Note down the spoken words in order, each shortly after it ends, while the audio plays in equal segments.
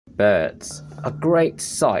birds, a great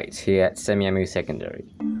sight here at Semiahmoo Secondary.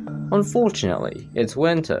 Unfortunately, it's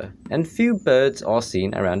winter and few birds are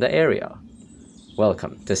seen around the area.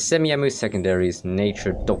 Welcome to Semiahmoo Secondary's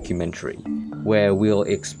nature documentary, where we'll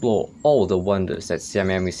explore all the wonders that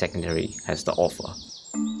Semiahmoo Secondary has to offer.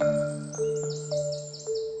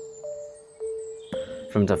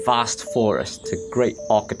 From the vast forest to great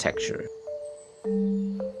architecture,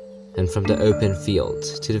 and from the open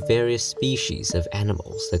fields to the various species of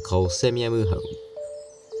animals that call Semiahmoo home.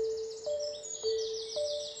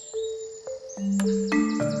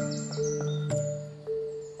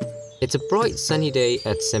 It's a bright sunny day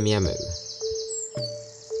at Semiahmoo.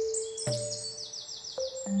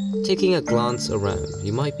 Taking a glance around,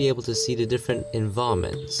 you might be able to see the different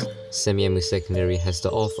environments Semiahmoo Secondary has to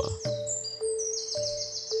offer.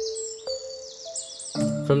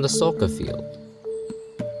 From the soccer field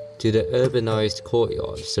to the urbanized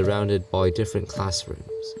courtyard surrounded by different classrooms.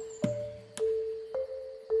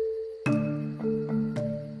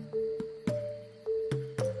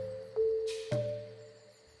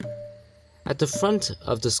 At the front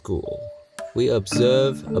of the school, we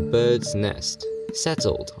observe a bird's nest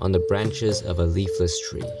settled on the branches of a leafless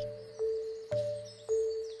tree.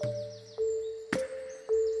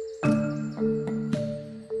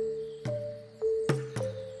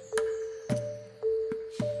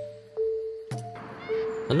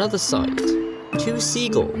 Another sight, two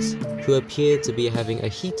seagulls who appear to be having a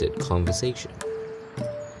heated conversation.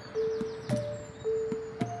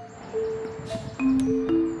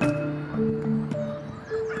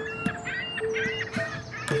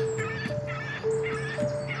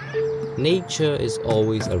 Nature is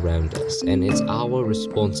always around us, and it's our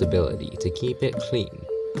responsibility to keep it clean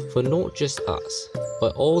for not just us,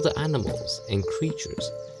 but all the animals and creatures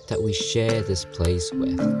that we share this place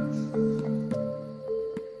with.